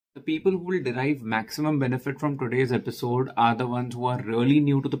The people who will derive maximum benefit from today's episode are the ones who are really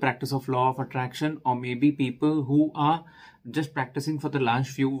new to the practice of law of attraction, or maybe people who are just practicing for the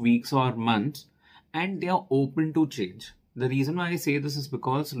last few weeks or months and they are open to change. The reason why I say this is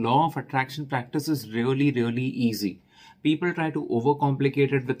because law of attraction practice is really easy. People try to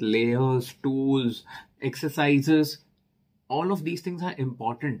overcomplicate it with layers, tools, exercises. All of these things are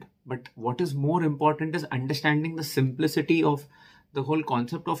important, but what is more important is understanding the simplicity of the whole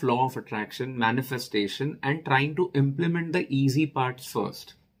concept of law of attraction, manifestation, and trying to implement the easy parts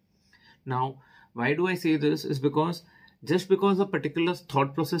first. Now, why do I say this? Is because just because a particular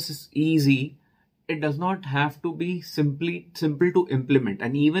thought process is easy, it does not have to be simple to implement.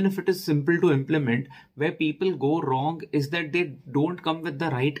 And even if it is simple to implement, where people go wrong is that they don't come with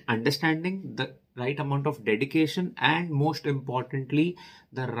the right understanding, the right amount of dedication, and most importantly,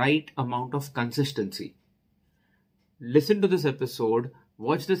 the right amount of consistency. Listen to this episode,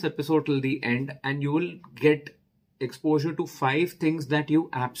 watch this episode till the end, and you will get exposure to 5 things that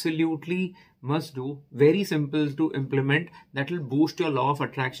you absolutely must do, very simple to implement, that will boost your law of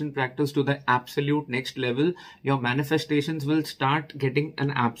attraction practice to the absolute next level. Your manifestations will start getting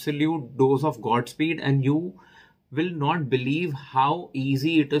an absolute dose of Godspeed, and you will not believe how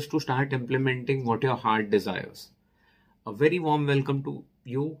easy it is to start implementing what your heart desires. A very warm welcome to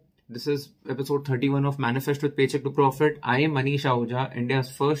you. This is episode 31 of Manifest with Paycheck to Profit. I am Manish Ahuja,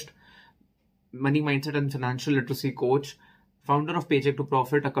 India's first money mindset and financial literacy coach, founder of Paycheck to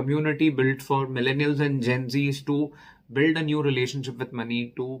Profit, a community built for millennials and Gen Zs to build a new relationship with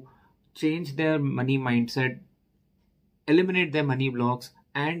money, to change their money mindset, eliminate their money blocks,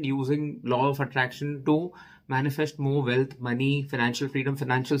 and using law of attraction to manifest more wealth, money, financial freedom,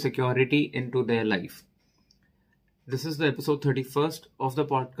 financial security into their life. This is the episode 31st of the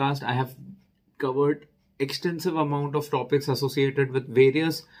podcast. I have covered extensive amount of topics associated with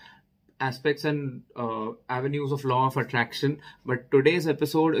various aspects and avenues of law of attraction. But today's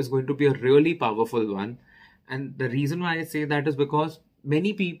episode is going to be a really powerful one. And the reason why I say that is because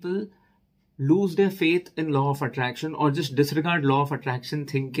many people lose their faith in law of attraction or just disregard law of attraction,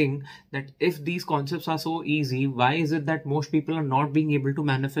 thinking that if these concepts are so easy, why is it that most people are not being able to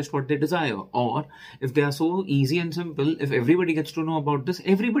manifest what they desire? Or if they are so easy and simple, if everybody gets to know about this,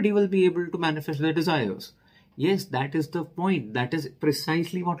 everybody will be able to manifest their desires. Yes, that is the point. That is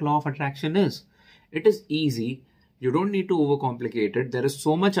precisely what law of attraction is. It is easy. You don't need to overcomplicate it. There is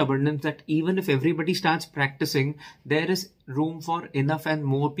so much abundance that even if everybody starts practicing, there is room for enough and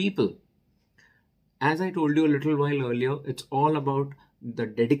more people. As I told you a little while earlier, it's all about the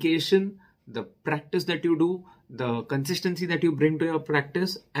dedication, the practice that you do, the consistency that you bring to your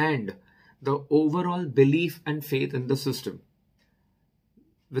practice, and the overall belief and faith in the system.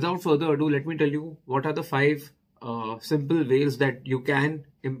 Without further ado, let me tell you what are the 5 simple ways that you can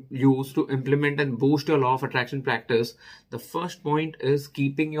use to implement and boost your law of attraction practice. The first point is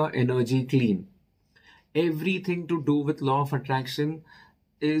keeping your energy clean. Everything to do with law of attraction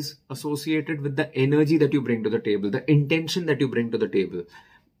is associated with the energy that you bring to the table, the intention that you bring to the table.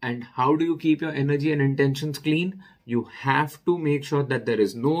 And how do you keep your energy and intentions clean? You have to make sure that there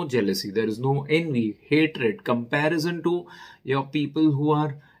is no jealousy, there is no envy, hatred, comparison to your people who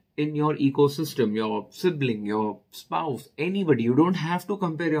are in your ecosystem, your sibling, your spouse, anybody. You don't have to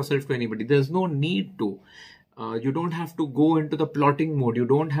compare yourself to anybody. There's no need to. You don't have to go into the plotting mode. You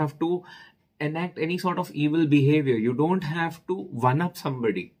don't have to enact any sort of evil behavior. You don't have to one up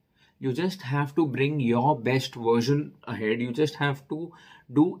somebody. You just have to bring your best version ahead. You just have to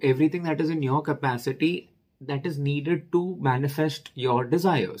do everything that is in your capacity that is needed to manifest your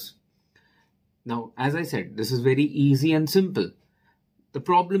desires. Now, as I said, this is very easy and simple. The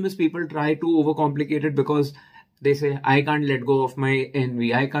problem is people try to overcomplicate it because they say, I can't let go of my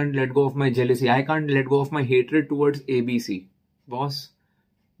envy. I can't let go of my jealousy. I can't let go of my hatred towards ABC. Boss,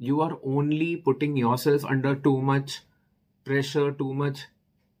 you are only putting yourself under too much pressure, too much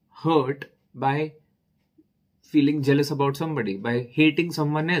hurt by feeling jealous about somebody, by hating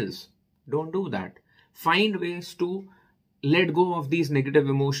someone else. Don't do that. Find ways to let go of these negative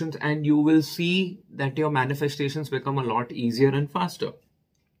emotions and you will see that your manifestations become a lot easier and faster.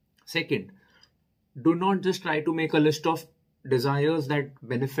 Second, do not just try to make a list of desires that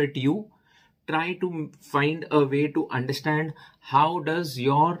benefit you. Try to find a way to understand how does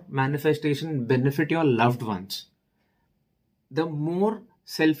your manifestation benefit your loved ones. The more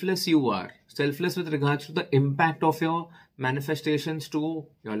selfless you are, selfless with regards to the impact of your manifestations to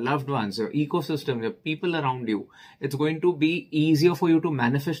your loved ones, your ecosystem, your people around you, it's going to be easier for you to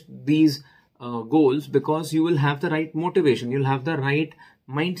manifest these goals because you will have the right motivation, you'll have the right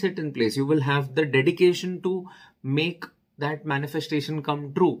mindset in place, you will have the dedication to make that manifestation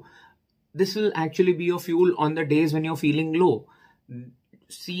come true. This will actually be your fuel on the days when you're feeling low.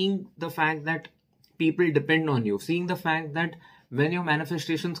 Seeing the fact that people depend on you, seeing the fact that when your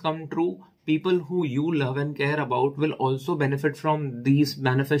manifestations come true, people who you love and care about will also benefit from these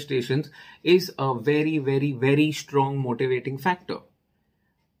manifestations is a very, very, very strong motivating factor.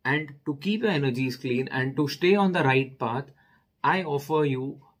 And to keep your energies clean and to stay on the right path, I offer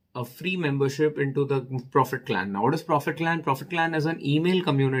you a free membership into the Profit Clan. Now, what is Profit Clan? Profit Clan is an email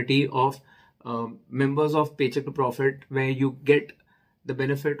community of members of Paycheck to Profit, where you get the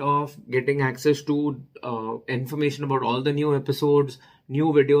benefit of getting access to information about all the new episodes, new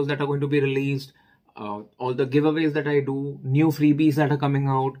videos that are going to be released, all the giveaways that I do, new freebies that are coming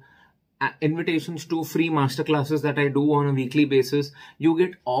out, invitations to free masterclasses that I do on a weekly basis. You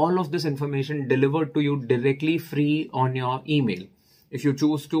get all of this information delivered to you directly free on your email. If you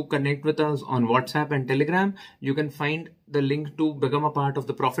choose to connect with us on WhatsApp and Telegram, you can find the link to become a part of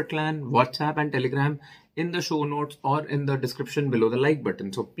the Profit Clan, WhatsApp and Telegram in the show notes or in the description below the like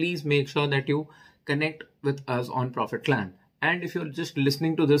button. So please make sure that you connect with us on Profit Clan. And if you're just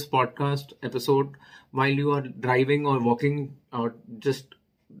listening to this podcast episode while you are driving or walking or just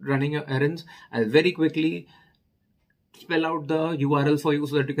running your errands, I'll very quickly spell out the URL for you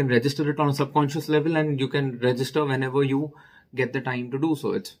so that you can register it on a subconscious level, and you can register whenever you get the time to do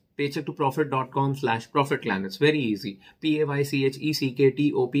so. It's paychecktoprophet.com/profitclan. It's very easy.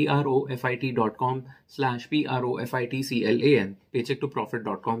 paychecktoprophet.com/profitclan.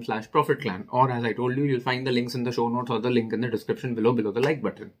 paychecktoprophet.com/profitclan. Or as I told you, you'll find the links in the show notes or the link in the description below the like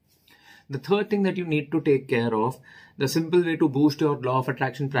button. The third thing that you need to take care of, the simple way to boost your law of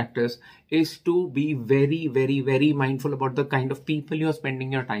attraction practice, is to be very, very, very mindful about the kind of people you're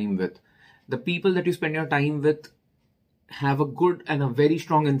spending your time with. The people that you spend your time with have a good and a very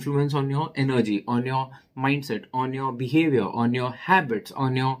strong influence on your energy, on your mindset, on your behavior, on your habits,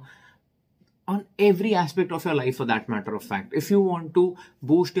 on every aspect of your life, for that matter of fact. If you want to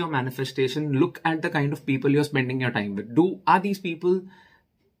boost your manifestation, look at the kind of people you're spending your time with. Are these people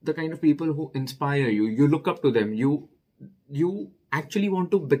the kind of people who inspire you? You look up to them. You actually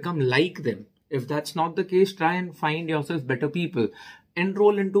want to become like them. If that's not the case, try and find yourself better people.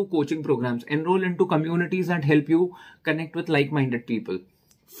 Enroll into coaching programs, enroll into communities that help you connect with like-minded people.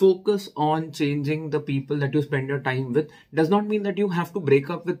 Focus on changing the people that you spend your time with. Does not mean that you have to break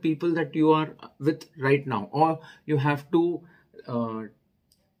up with people that you are with right now, or you have to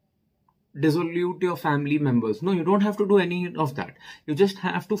dissolute your family members. No, you don't have to do any of that. You just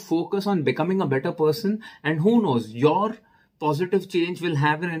have to focus on becoming a better person, and who knows, your positive change will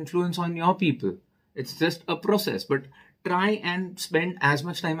have an influence on your people. It's just a process, but try and spend as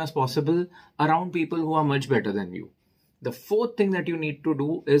much time as possible around people who are much better than you. The fourth thing that you need to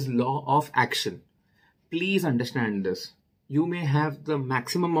do is law of action. Please understand this. You may have the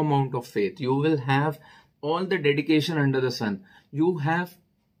maximum amount of faith. You will have all the dedication under the sun. You have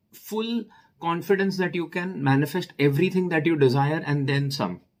full confidence that you can manifest everything that you desire and then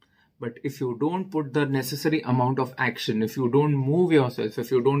some. But if you don't put the necessary amount of action, if you don't move yourself,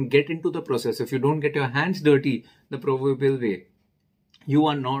 if you don't get into the process, if you don't get your hands dirty the proverbial way, you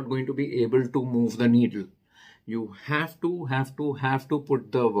are not going to be able to move the needle. You have to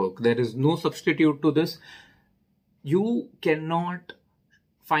put the work. There is no substitute to this. You cannot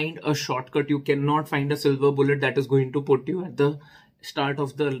find a shortcut. You cannot find a silver bullet that is going to put you at the start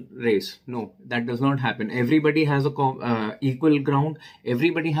of the race. No, that does not happen. Everybody has a equal ground.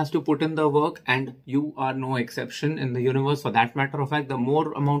 Everybody has to put in the work, and you are no exception in the universe. For that matter of fact, the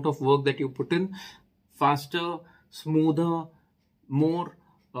more amount of work that you put in, faster, smoother, more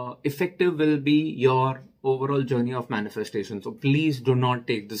effective will be your overall journey of manifestation. So please do not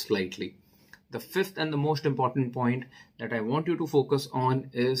take this lightly. The fifth and the most important point that I want you to focus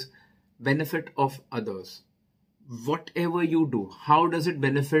on is benefit of others. Whatever you do, how does it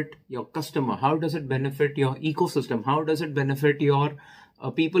benefit your customer? How does it benefit your ecosystem? How does it benefit your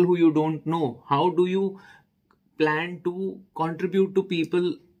people who you don't know? How do you plan to contribute to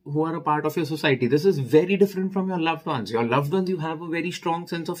people who are a part of your society? This is very different from your loved ones. Your loved ones you have a very strong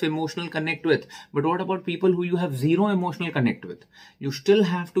sense of emotional connect with. But what about people who you have zero emotional connect with? You still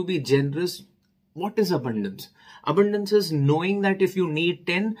have to be generous. What is abundance? Abundance is knowing that if you need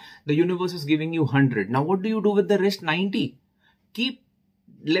 10, the universe is giving you 100. Now, what do you do with the rest 90? Keep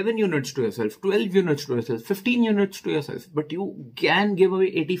 11 units to yourself, 12 units to yourself, 15 units to yourself. But you can give away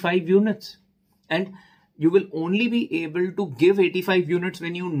 85 units. And you will only be able to give 85 units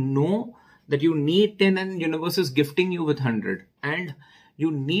when you know that you need 10 and universe is gifting you with 100. And you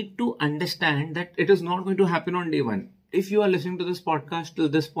need to understand that it is not going to happen on day one. if you are listening to this podcast till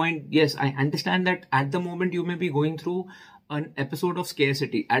this point, yes, I understand that at the moment you may be going through an episode of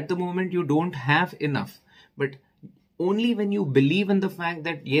scarcity. At the moment you don't have enough. But only when you believe in the fact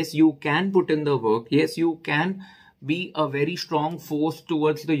that yes, you can put in the work, yes, you can be a very strong force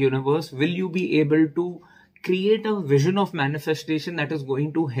towards the universe, will you be able to create a vision of manifestation that is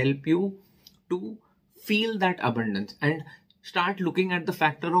going to help you to feel that abundance and start looking at the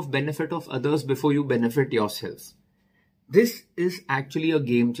factor of benefit of others before you benefit yourself. This is actually a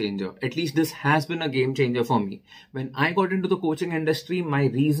game changer. At least this has been a game changer for me. When I got into the coaching industry, my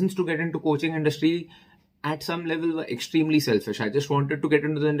reasons to get into coaching industry at some level were extremely selfish. I just wanted to get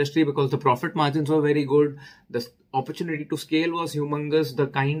into the industry because the profit margins were very good. The opportunity to scale was humongous. The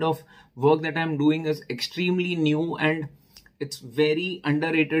kind of work that I'm doing is extremely new and it's very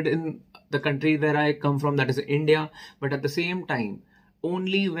underrated in the country where I come from, that is India. But at the same time,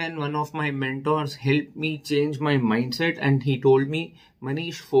 only when one of my mentors helped me change my mindset and he told me,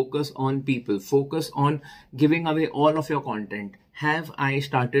 Manish, focus on people, focus on giving away all of your content, have I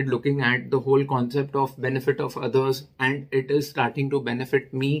started looking at the whole concept of benefit of others, and it is starting to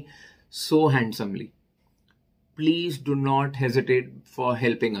benefit me so handsomely. Please do not hesitate for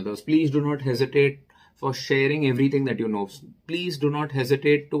helping others. Please do not hesitate for sharing everything that you know. Please do not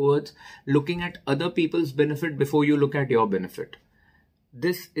hesitate towards looking at other people's benefit before you look at your benefit.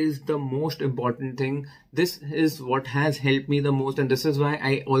 This is the most important thing. This is what has helped me the most, and this is why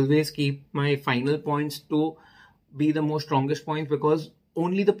I always keep my final points to be the most strongest points, because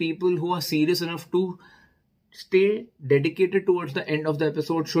only the people who are serious enough to stay dedicated towards the end of the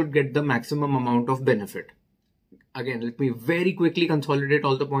episode should get the maximum amount of benefit. Again, let me very quickly consolidate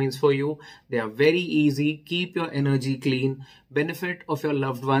all the points for you. They are very easy. Keep your energy clean. Benefit of your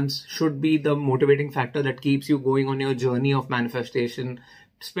loved ones should be the motivating factor that keeps you going on your journey of manifestation.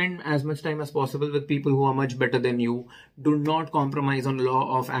 Spend as much time as possible with people who are much better than you. Do not compromise on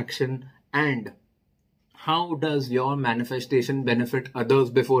law of action. And how does your manifestation benefit others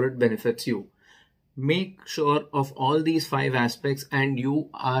before it benefits you? Make sure of all these 5 aspects and you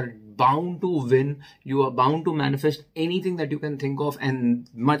are bound to win. You are bound to manifest anything that you can think of and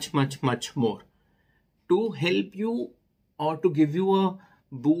much, much, much more. To help you or to give you a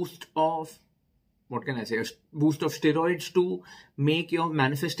boost of, what can I say, a boost of steroids to make your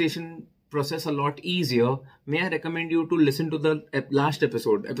manifestation process a lot easier, may I recommend you to listen to the last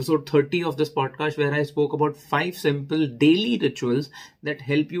episode 30 of this podcast, where I spoke about 5 simple daily rituals that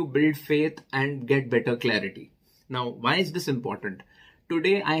help you build faith and get better clarity. Now, why is this important?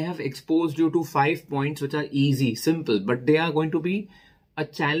 Today, I have exposed you to 5 points which are easy, simple, but they are going to be a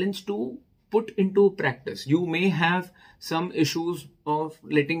challenge to put into practice. You may have some issues of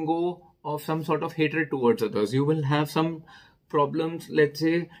letting go of some sort of hatred towards others. You will have some problems, let's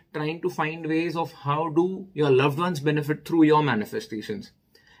say, trying to find ways of how do your loved ones benefit through your manifestations.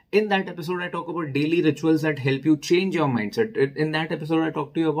 In that episode, I talk about daily rituals that help you change your mindset. In that episode, I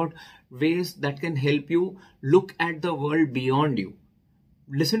talk to you about ways that can help you look at the world beyond you.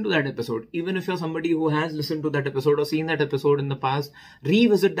 Listen to that episode. Even if you're somebody who has listened to that episode or seen that episode in the past,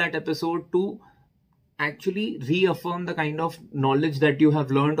 revisit that episode to actually reaffirm the kind of knowledge that you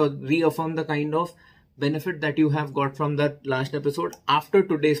have learned or reaffirm the kind of benefit that you have got from that last episode after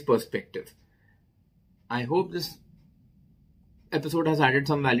today's perspective. I hope this episode has added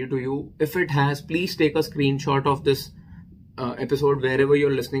some value to you. If it has, please take a screenshot of this episode wherever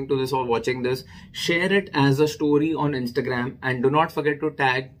you're listening to this or watching this. Share it as a story on Instagram and do not forget to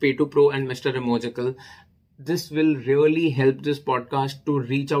tag Pay2Pro and Mr. Emojical. This will really help this podcast to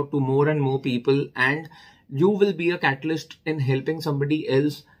reach out to more and more people, and you will be a catalyst in helping somebody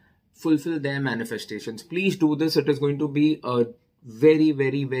else fulfill their manifestations. Please do this. It is going to be a very,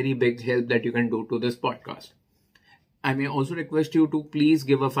 very, very big help that you can do to this podcast. I may also request you to please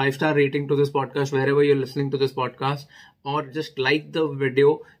give a 5-star rating to this podcast wherever you're listening to this podcast, or just like the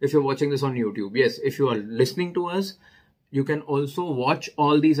video if you're watching this on YouTube. Yes, if you are listening to us, you can also watch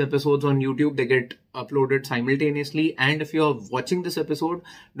all these episodes on YouTube. They get uploaded simultaneously. And if you're watching this episode,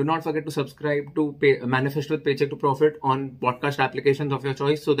 do not forget to subscribe to Manifest with Paycheck to Profit on podcast applications of your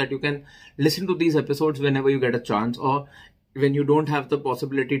choice, so that you can listen to these episodes whenever you get a chance, or when you don't have the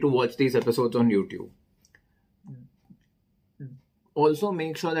possibility to watch these episodes on YouTube. Also,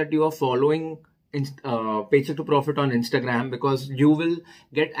 make sure that you are following Paycheck to Profit on Instagram, because you will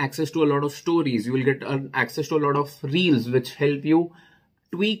get access to a lot of stories. You will get access to a lot of reels which help you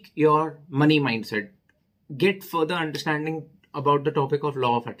tweak your money mindset, get further understanding about the topic of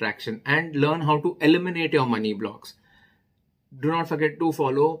law of attraction, and learn how to eliminate your money blocks. Do not forget to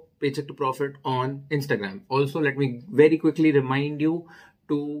follow Paycheck to Profit on Instagram. Also, let me very quickly remind you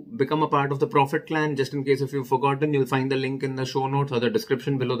to become a part of the Profit Clan. Just in case if you've forgotten, you'll find the link in the show notes or the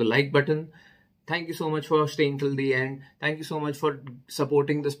description below the like button. Thank you so much for staying till the end. Thank you so much for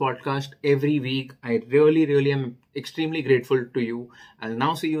supporting this podcast every week. I really, really am extremely grateful to you. I'll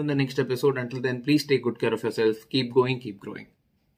now see you in the next episode. Until then, please take good care of yourself. Keep going, keep growing.